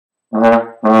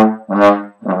Oh,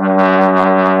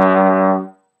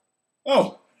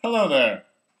 hello there.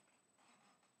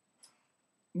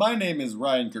 My name is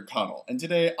Ryan Kirkconnell, and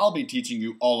today I'll be teaching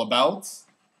you all about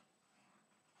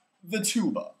the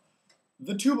tuba.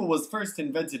 The tuba was first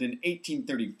invented in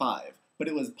 1835, but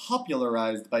it was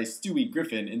popularized by Stewie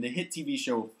Griffin in the hit TV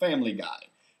show Family Guy.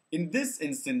 In this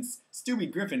instance, Stewie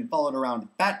Griffin followed around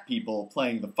fat people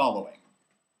playing the following.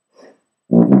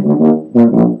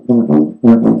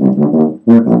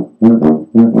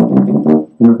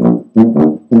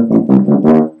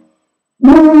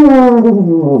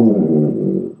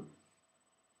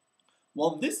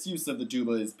 While this use of the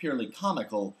tuba is purely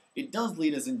comical, it does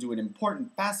lead us into an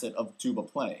important facet of tuba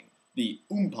playing, the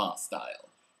oompa style.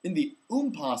 In the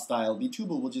oompa style, the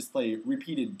tuba will just play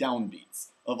repeated downbeats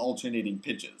of alternating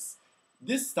pitches.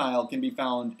 This style can be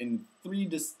found in three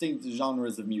distinct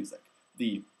genres of music: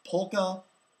 the polka,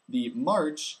 the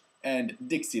march, and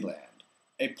Dixieland.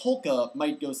 A polka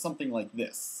might go something like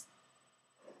this.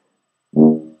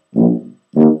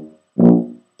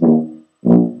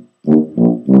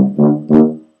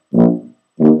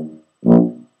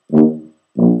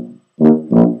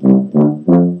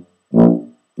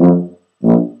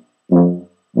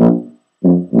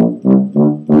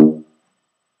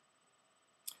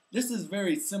 This is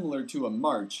very similar to a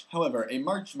march. However, a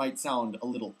march might sound a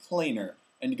little plainer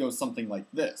and go something like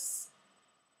this.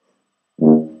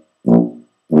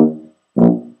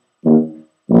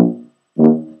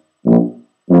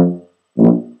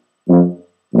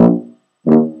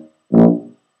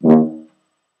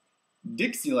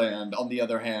 Dixieland, on the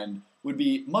other hand, would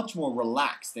be much more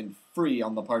relaxed and free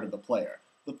on the part of the player.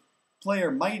 The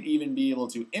player might even be able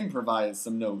to improvise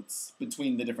some notes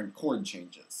between the different chord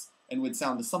changes, and would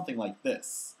sound something like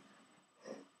this.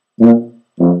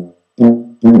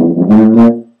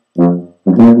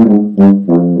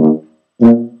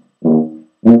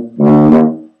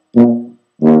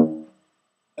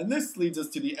 And this leads us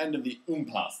to the end of the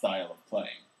oompa style of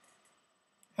playing.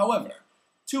 However,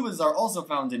 tubas are also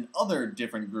found in other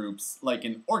different groups, like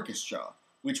an orchestra,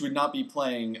 which would not be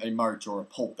playing a march or a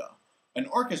polka. An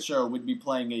orchestra would be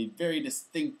playing a very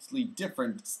distinctly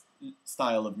different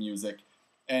style of music,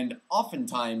 and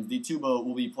oftentimes the tuba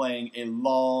will be playing a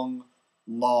long,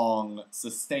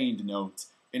 sustained note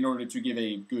in order to give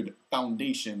a good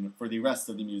foundation for the rest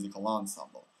of the musical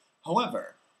ensemble.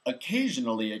 However,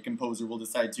 occasionally a composer will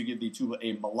decide to give the tuba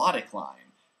a melodic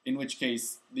line, in which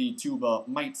case the tuba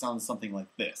might sound something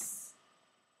like this.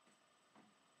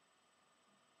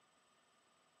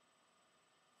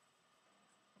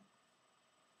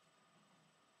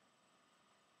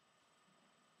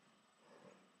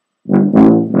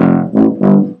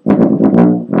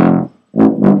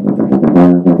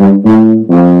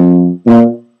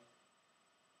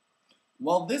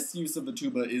 While this use of the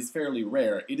tuba is fairly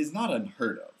rare, it is not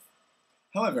unheard of.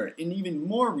 However, in even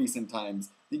more recent times,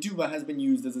 the tuba has been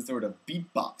used as a sort of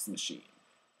beatbox machine,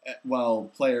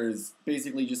 while players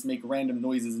basically just make random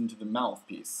noises into the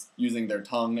mouthpiece, using their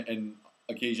tongue and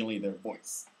occasionally their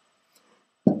voice.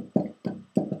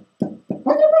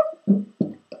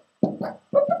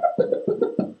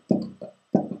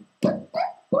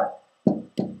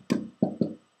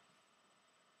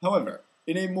 However,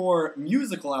 in a more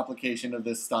musical application of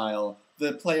this style,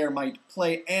 the player might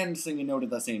play and sing a note at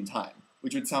the same time,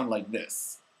 which would sound like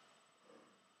this.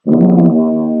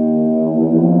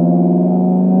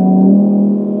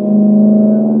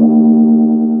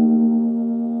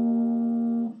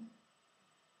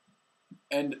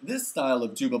 And this style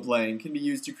of tuba playing can be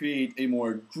used to create a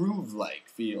more groove-like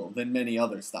feel than many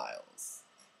other styles.